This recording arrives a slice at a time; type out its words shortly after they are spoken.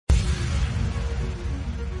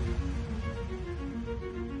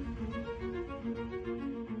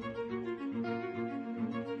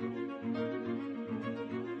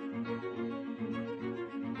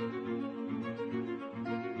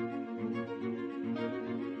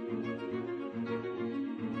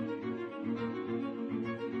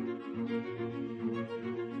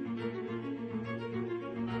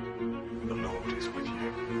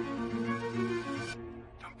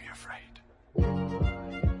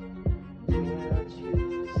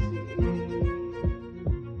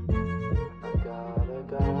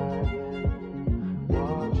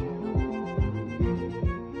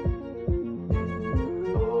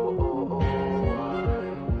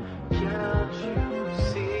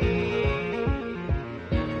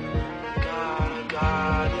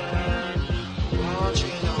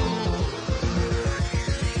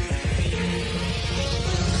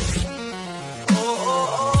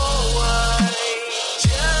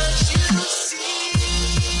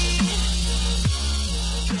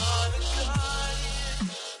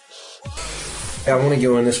I want to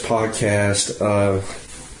go in this podcast.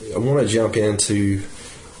 I want to jump into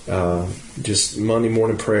just Monday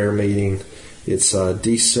morning prayer meeting. It's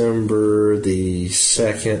December the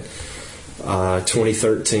 2nd,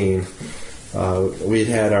 2013. We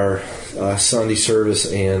had our Sunday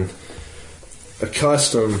service, and a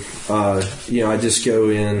custom, I just go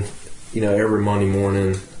in, every Monday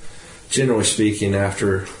morning, generally speaking,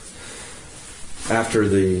 after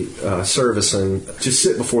the service, and just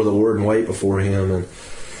sit before the Lord and wait before Him.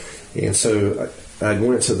 And so I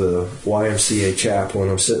went to the YMCA chapel,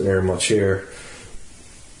 and I'm sitting there in my chair,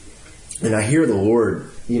 and I hear the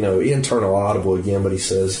Lord, internal audible again, but He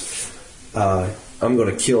says, I'm going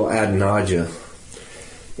to kill Adonijah.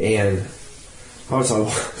 And I was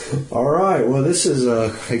like, all right, well, this is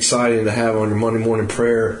exciting to have on your Monday morning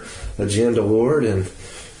prayer agenda, Lord. And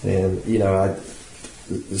I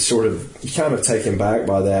sort of kind of taken back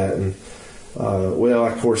by that. And,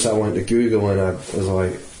 of course, I went to Google, and I was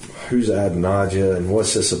like, who's Adonijah and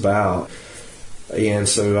what's this about? And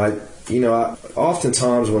so I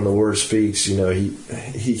oftentimes when the Word speaks,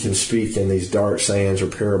 he can speak in these dark sayings or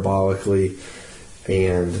parabolically.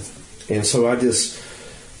 And so I just,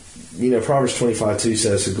 Proverbs 25:2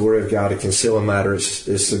 says the glory of God to conceal a matter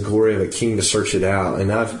is the glory of a king to search it out.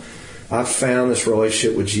 And I've found this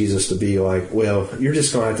relationship with Jesus to be like, well, you're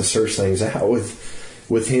just going to have to search things out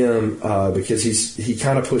with Him because he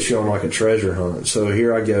kind of puts you on like a treasure hunt. So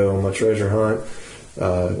here I go on my treasure hunt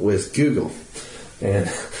with Google. And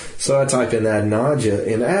so I type in Adonijah,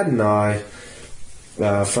 and Adonai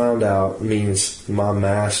found out means my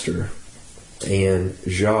master, and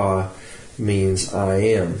Jah means I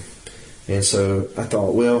am. And so I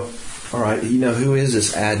thought, well, all right, who is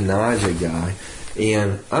this Adonijah guy?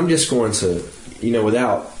 And I'm just going to,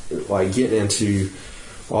 without like getting into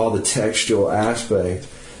all the textual aspect,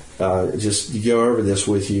 just go over this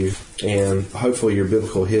with you, and hopefully your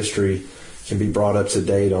biblical history can be brought up to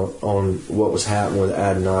date on what was happening with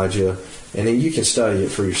Adonijah, and then you can study it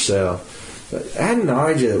for yourself. But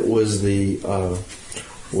Adonijah was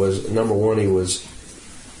number one. He was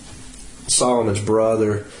Solomon's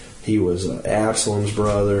brother. He was Absalom's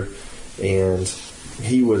brother, and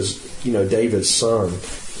he was David's son.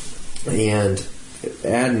 And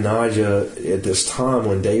Adonijah, at this time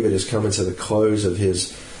when David is coming to the close of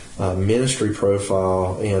his ministry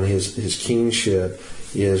profile and his kingship,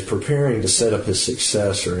 is preparing to set up his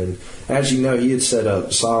successor. And as you know, he had set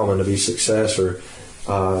up Solomon to be successor.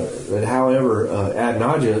 And however,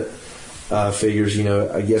 Adonijah figures,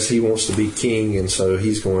 I guess he wants to be king, and so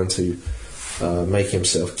he's going to make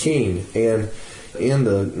himself king. And in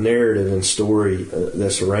the narrative and story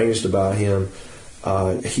that's arranged about him,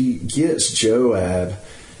 he gets Joab,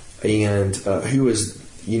 and who is,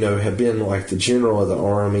 have been like the general of the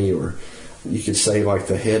army, or you could say like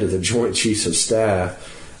the head of the Joint Chiefs of Staff,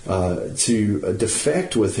 to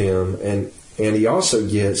defect with him. And he also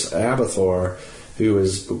gets Abiathar, who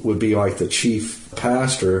would be like the chief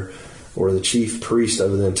pastor or the chief priest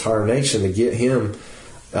of the entire nation, to get him,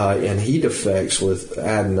 and he defects with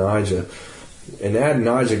Adonijah. And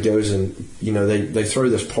Adonijah goes and, they throw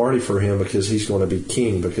this party for him because he's going to be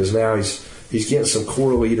king, because now he's getting some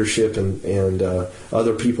core leadership and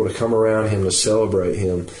other people to come around him to celebrate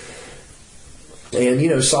him.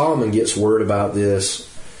 And, Solomon gets word about this,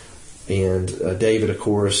 and David, of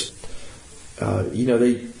course,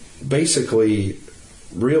 they basically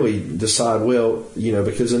really decide, well,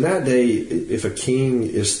 because in that day, if a king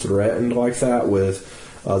is threatened like that with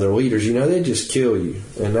their leaders, they just kill you.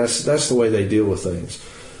 And that's the way they deal with things.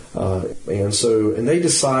 And they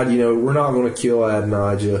decide, we're not going to kill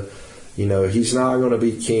Adonijah. He's not going to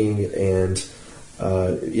be king, and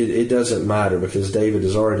it doesn't matter because David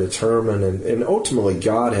is already determined, and ultimately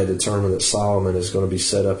God had determined that Solomon is going to be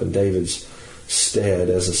set up in David's stead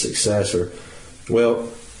as a successor. Well,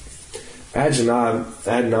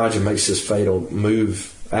 Adonijah makes this fatal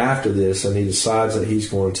move after this, and he decides that he's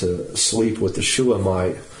going to sleep with the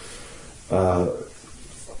Shulamite. I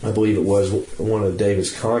believe it was one of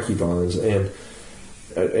David's concubines, and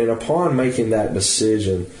upon making that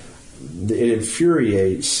decision, it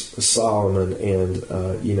infuriates Solomon, and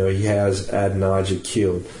he has Adonijah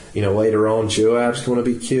killed. Later on, Joab's going to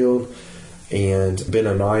be killed, and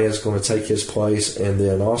Benaniah is going to take his place, and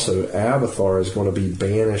then also Abiathar is going to be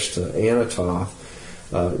banished to Anathoth,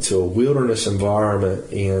 to a wilderness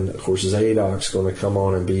environment, and of course Zadok's going to come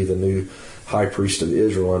on and be the new high priest of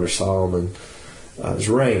Israel under Solomon's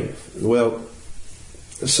reign. Well,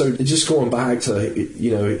 so just going back to,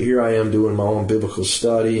 here I am doing my own biblical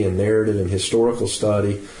study and narrative and historical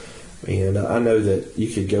study, and I know that you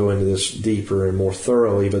could go into this deeper and more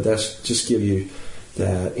thoroughly, but that's just give you,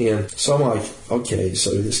 that. And so I'm like, okay,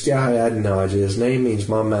 so this guy Adonijah, his name means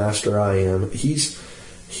my master I am. He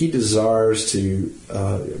desires to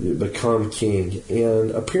become king.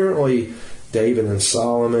 And apparently David and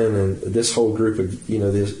Solomon and this whole group of,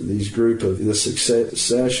 this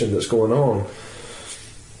succession that's going on,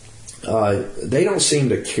 they don't seem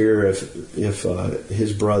to care if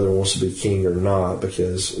his brother wants to be king or not,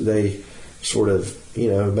 because they sort of,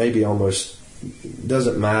 maybe almost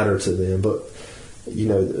doesn't matter to them. But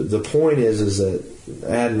the point is that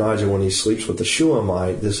Adonijah, when he sleeps with the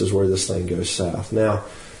Shulamite, this is where this thing goes south. Now,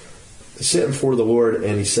 sitting before the Lord,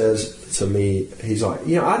 and he says to me, he's like,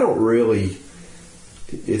 I don't really,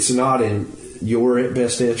 it's not in your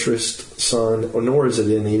best interest, son, or nor is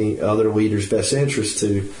it in any other leader's best interest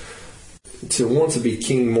to want to be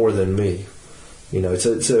king more than me.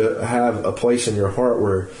 To have a place in your heart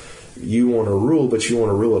where you want to rule, but you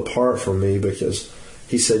want to rule apart from me, because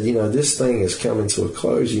he said, this thing is coming to a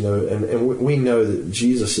close, and we know that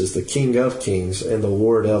Jesus is the King of Kings and the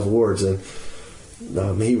Lord of Lords. And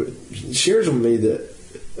he shares with me that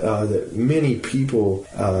many people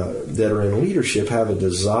that are in leadership have a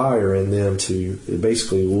desire in them to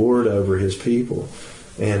basically lord over his people,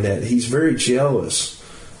 and that he's very jealous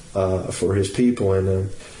for his people,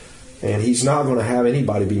 and he's not going to have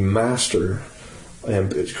anybody be master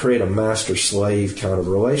and create a master-slave kind of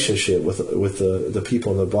relationship with the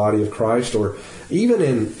people in the body of Christ, or even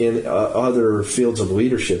in other fields of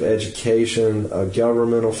leadership, education,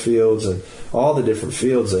 governmental fields, and all the different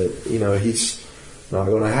fields that, he's not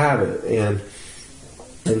going to have it.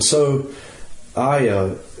 And so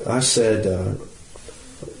I said, and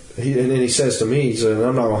then he says to me, he said,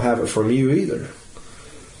 I'm not going to have it from you either.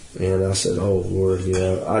 And I said, oh, Lord,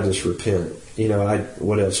 I just repent.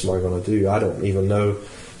 What else am I going to do? I don't even know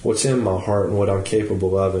what's in my heart and what I'm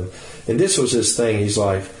capable of. And this was his thing. He's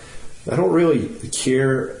like, I don't really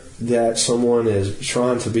care that someone is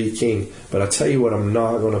trying to be king, but I tell you what I'm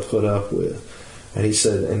not going to put up with. And he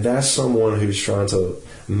said, and that's someone who's trying to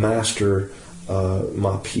master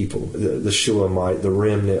my people, the Shulamite, the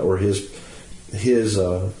remnant, or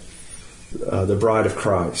the bride of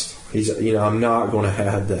Christ. He's, I'm not going to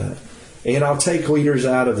have that. And I'll take leaders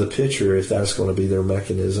out of the picture if that's going to be their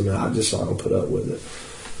mechanism. And I'm just not going to put up with it.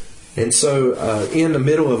 And so, in the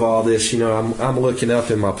middle of all this, I'm looking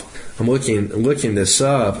up I'm looking this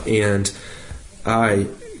up, and I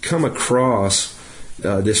come across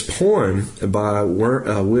this poem by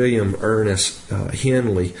William Ernest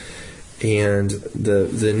Henley, and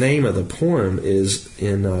the name of the poem is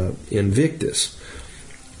Invictus.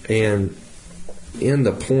 And in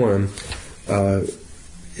the poem,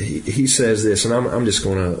 he says this, and I'm just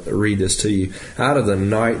going to read this to you. Out of the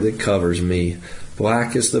night that covers me,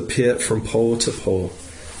 black as the pit from pole to pole,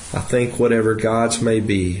 I think whatever gods may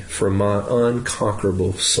be from my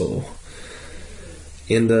unconquerable soul.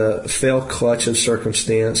 In the fell clutch of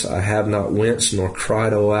circumstance, I have not winced nor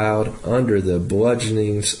cried aloud. Under the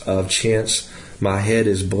bludgeonings of chance, my head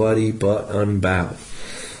is bloody but unbowed.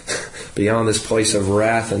 Beyond this place of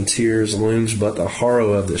wrath and tears looms but the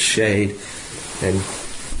horror of the shade,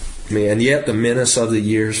 and yet the menace of the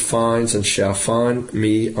years finds and shall find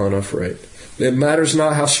me unafraid. It matters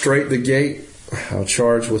not how straight the gate, how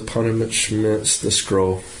charged with punishments the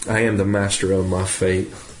scroll. I am the master of my fate.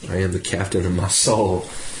 I am the captain of my soul.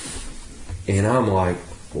 And I'm like,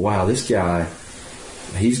 wow, this guy,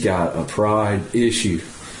 he's got a pride issue.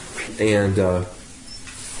 And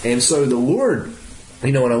so the Lord,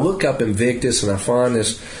 when I look up Invictus and I find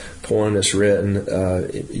this poem that's written,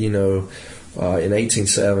 in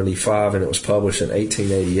 1875, and it was published in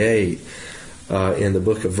 1888 in the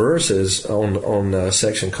Book of Verses on a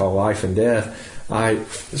section called Life and Death, I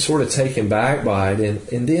sort of taken back by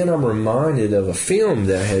it, and then I'm reminded of a film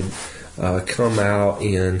that had come out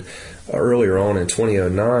earlier on in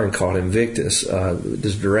 2009 called Invictus. It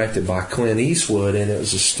was directed by Clint Eastwood, and it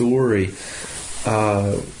was a story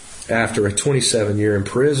after a 27-year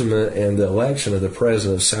imprisonment and the election of the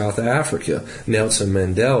president of South Africa, Nelson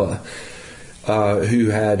Mandela, who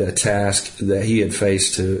had a task that he had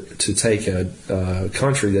faced to take a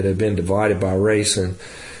country that had been divided by race and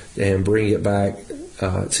bring it back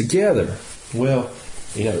together. Well,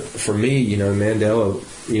 for me, Mandela,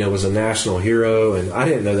 was a national hero, and I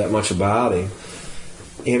didn't know that much about him.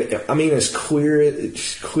 And I mean, it's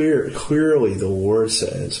clearly the Lord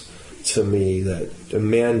says to me that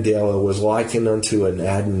Mandela was likened unto an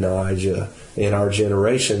Adonijah in our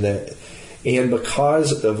generation, and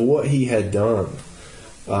because of what he had done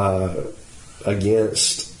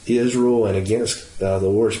against Israel and against the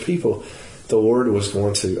Lord's people, the Lord was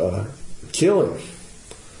going to kill him.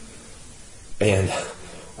 And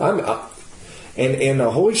And the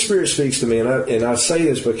Holy Spirit speaks to me, and I say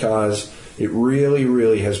this because it really,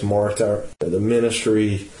 really has marked the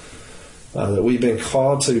ministry that we've been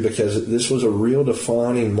called to, because this was a real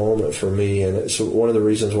defining moment for me, and it's one of the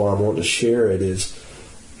reasons why I want to share it is,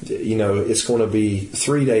 it's going to be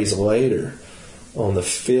 3 days later, on the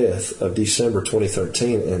 5th of December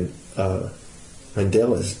 2013, and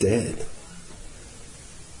Mandela is dead.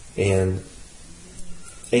 And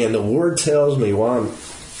the Lord tells me while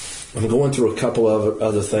I'm going through a couple of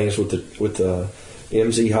other things with the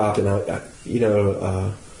MZ Hop, and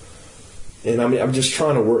I'm just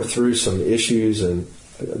trying to work through some issues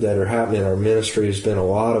that are happening in our ministry. There's been a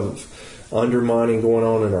lot of undermining going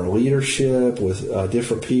on in our leadership with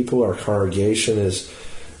different people. Our congregation is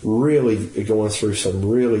really going through some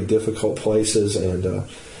really difficult places, and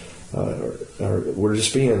we're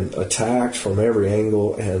just being attacked from every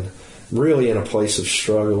angle, and really in a place of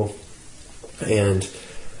struggle. And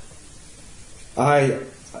I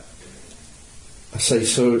say,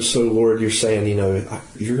 so Lord, you're saying,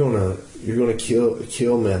 you're gonna kill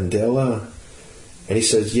Mandela? And he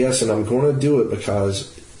says, yes, and I'm going to do it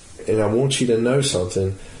because, and I want you to know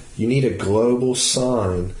something, you need a global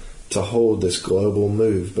sign to hold this global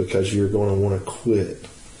move, because you're going to want to quit.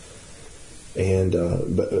 And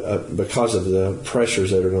because of the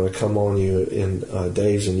pressures that are going to come on you in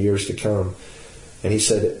days and years to come. And he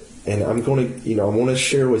said, and I'm going to, I want to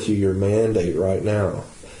share with you your mandate right now.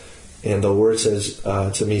 And the Lord says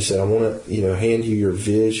to me, he said, I want to, hand you your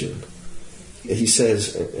vision. He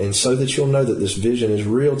says, and so that you'll know that this vision is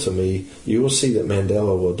real to me, you will see that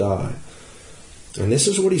Mandela will die. And this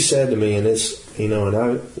is what he said to me, and it's,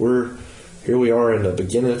 here we are in the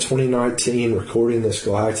beginning of 2019 recording this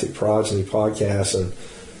Galactic Progeny podcast, and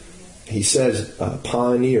he says,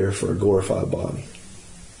 pioneer for a glorified body.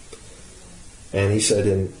 And he said,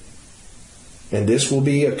 and this will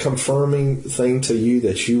be a confirming thing to you,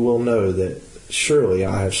 that you will know that surely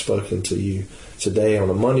I have spoken to you today on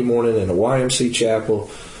a Monday morning in a YMC chapel,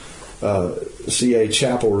 CA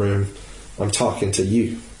chapel room. I'm talking to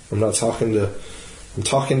you. I'm talking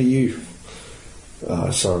to you,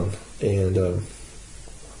 son. And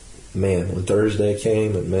when Thursday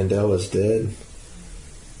came and Mandela's dead,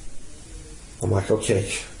 I'm like, okay,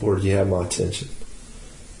 Lord, you have my attention.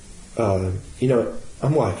 I'm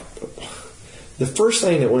like, the first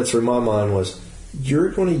thing that went through my mind was, you're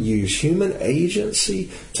going to use human agency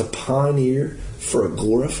to pioneer for a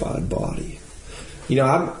glorified body.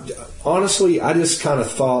 I just kind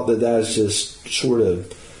of thought that was just sort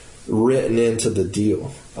of written into the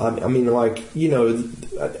deal. The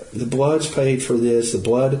blood's paid for this.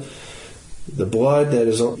 The blood that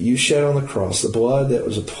is you shed on the cross, the blood that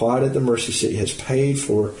was applied at the mercy seat has paid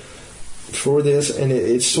for this, and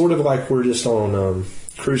it's sort of like we're just on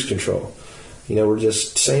cruise control. We're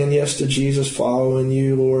just saying yes to Jesus, following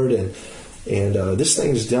you, Lord, and this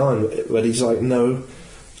thing's done. But he's like, no,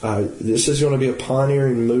 this is going to be a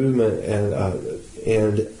pioneering movement, and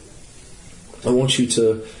I want you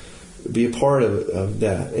to be a part of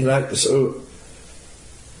that. And I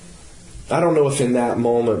don't know if in that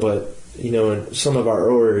moment, but in some of our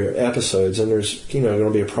earlier episodes, and there's going to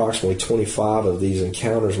be approximately 25 of these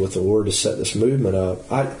encounters with the Lord to set this movement up.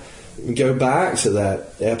 I go back to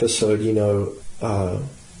that episode,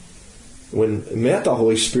 when I met the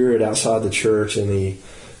Holy Spirit outside the church, and he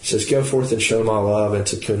says, go forth and show my love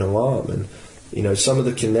into Kunalam. And, some of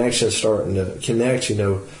the connections starting to connect, wait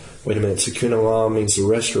a minute, Kunalam means the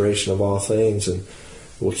restoration of all things. And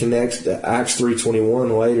we'll connect to Acts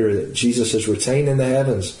 3:21 later, that Jesus is retained in the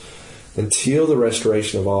heavens until the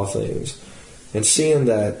restoration of all things. And seeing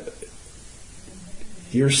that,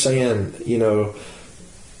 you're saying, in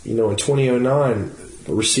 2009,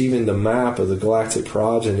 receiving the map of the Galactic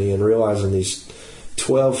Progeny and realizing these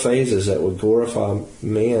 12 phases that would glorify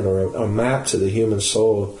man, or a map to the human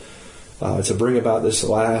soul, to bring about this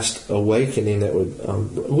last awakening that would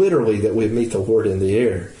literally that we'd meet the Lord in the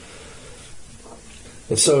air.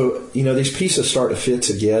 And so, these pieces start to fit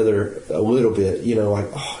together a little bit,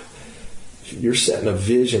 you're setting a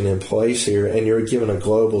vision in place here, and you're given a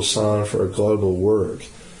global sign for a global work,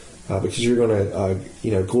 because you're going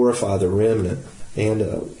to, glorify the remnant. And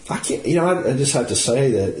I can't, I just have to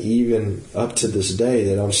say that even up to this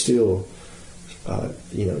day, that I'm still,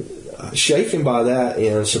 shaken by that,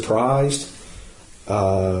 and surprised,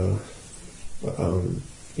 honored,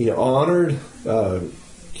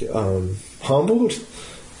 humbled,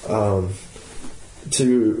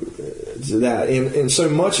 to that, and so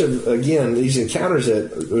much of, again, these encounters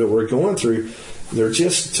that we're going through, they're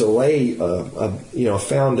just to lay a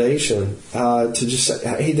foundation, to just say,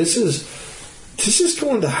 hey, this is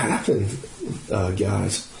going to happen,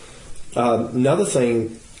 guys. Another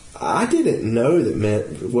thing, I didn't know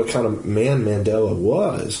what kind of man Mandela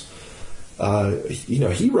was.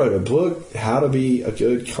 He wrote a book, How to Be a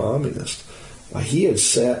Good Communist. He had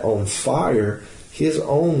set on fire his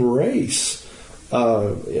own race,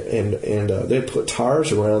 and they put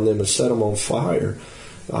tires around them and set them on fire.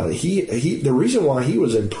 The reason why he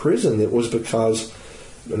was in prison, it was because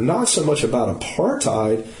not so much about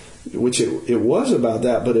apartheid, which it was about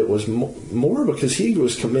that, but it was more because he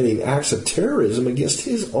was committing acts of terrorism against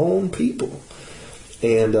his own people.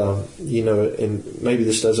 And, and maybe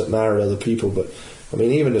this doesn't matter to other people, but, I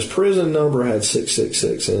mean, even his prison number had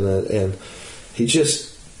 666 in it, and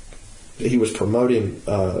he was promoting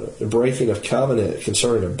breaking of covenant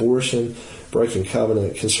concerning abortion, breaking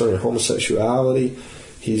covenant concerning homosexuality.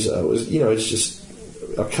 He's just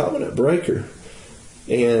a covenant breaker.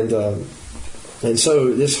 And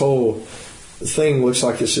so this whole thing looks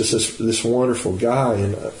like it's just this wonderful guy,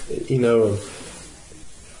 and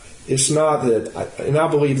it's not that. And I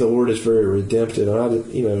believe the Lord is very redemptive,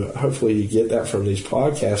 and hopefully you get that from these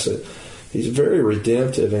podcasts, that He's very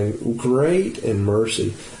redemptive and great in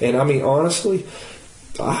mercy. And I mean, honestly,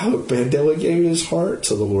 I hope Mandela gave his heart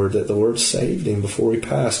to the Lord, that the Lord saved him before he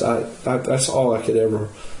passed. That's all I could ever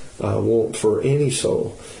want for any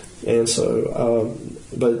soul. And so,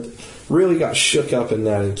 but really got shook up in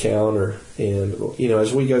that encounter. And,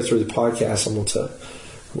 as we go through the podcast,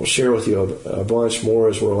 we'll share with you a bunch more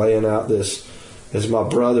as we're laying out this. As my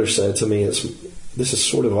brother said to me, this is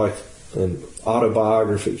sort of like an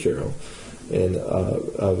autobiography, Carol, and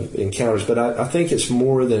of encounters. But I think it's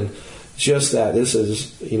more than just that. This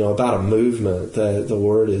is, about a movement that the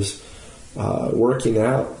Lord is working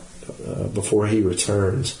out before He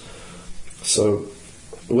returns. So,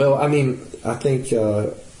 well, I mean, I think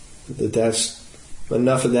that's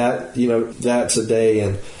enough of that. That today,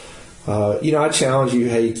 and I challenge you.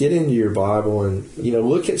 Hey, get into your Bible and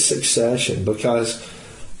look at succession, because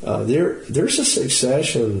there's a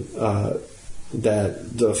succession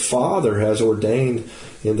that the Father has ordained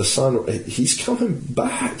in the Son. He's coming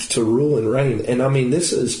back to rule and reign. And I mean,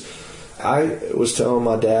 I was telling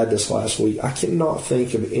my dad this last week, I cannot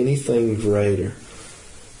think of anything greater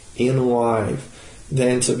in life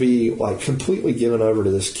than to be like completely given over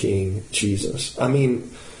to this King Jesus. I mean,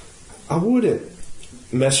 I wouldn't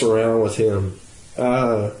mess around with Him.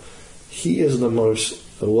 He is the most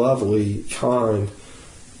lovely, kind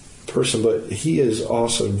person, but He is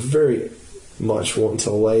also very much wanting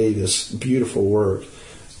to lay this beautiful work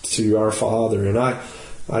to our Father. And I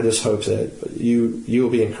just hope that you'll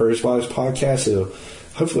be encouraged by this podcast.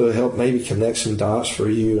 Hopefully it'll help maybe connect some dots for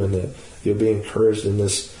you, and that you'll be encouraged in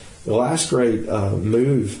this last great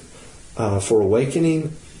move for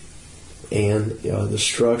awakening, and the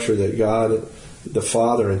structure that God the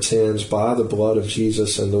Father intends by the blood of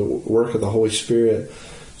Jesus and the work of the Holy Spirit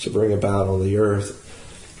to bring about on the earth.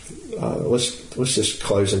 Let's just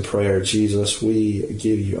close in prayer. Jesus, we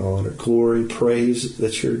give you honor, glory, praise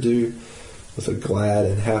that you're due, with a glad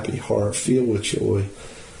and happy heart, filled with joy.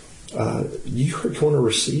 You are going to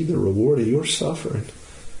receive the reward of your suffering.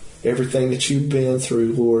 Everything that you've been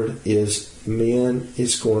through, Lord, it's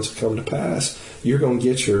going to come to pass. You're going to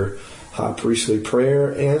get your high priestly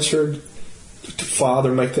prayer answered.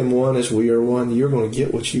 Father, make them one as we are one. You're going to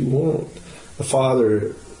get what you want. The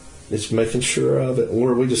Father is making sure of it.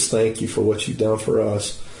 Lord, we just thank you for what you've done for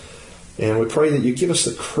us. And we pray that you give us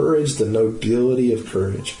the courage, the nobility of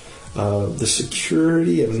courage, the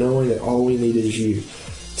security of knowing that all we need is you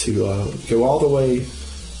to go all the way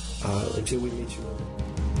until we meet you.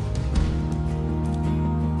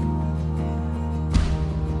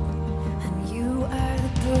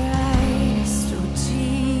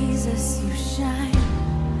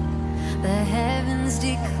 The heavens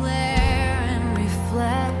declare and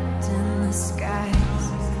reflect in the skies.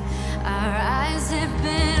 Our eyes have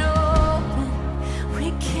been opened,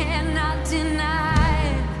 we cannot deny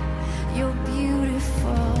it. You're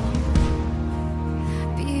beautiful,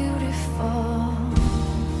 beautiful.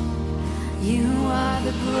 You are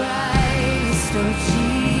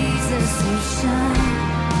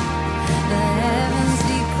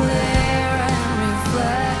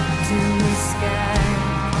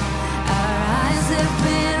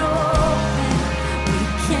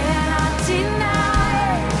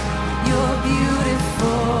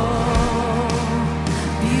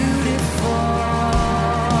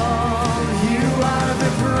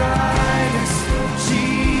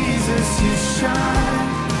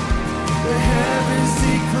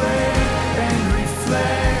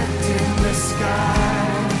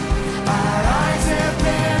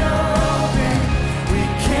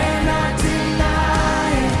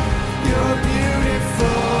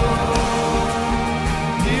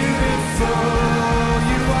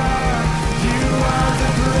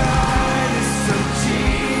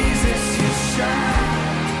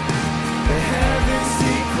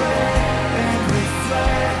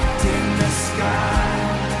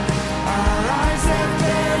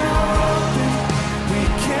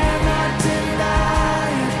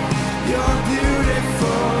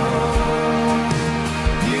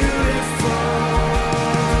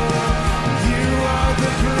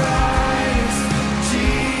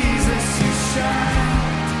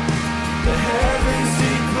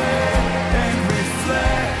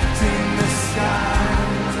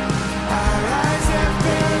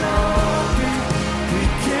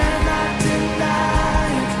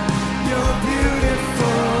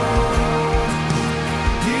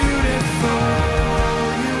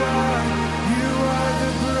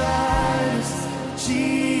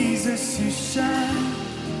Jesus, you shine.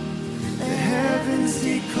 The heavens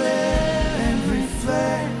declare and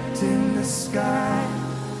reflect in the sky.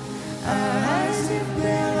 Our eyes have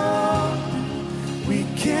been opened, we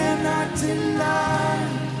cannot deny.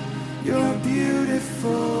 You're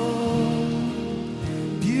beautiful,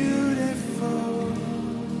 beautiful.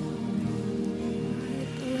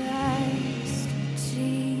 Christ,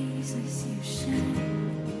 Jesus, you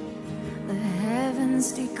shine. The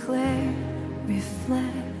heavens declare,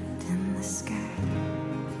 reflect in the sky.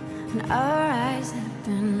 And our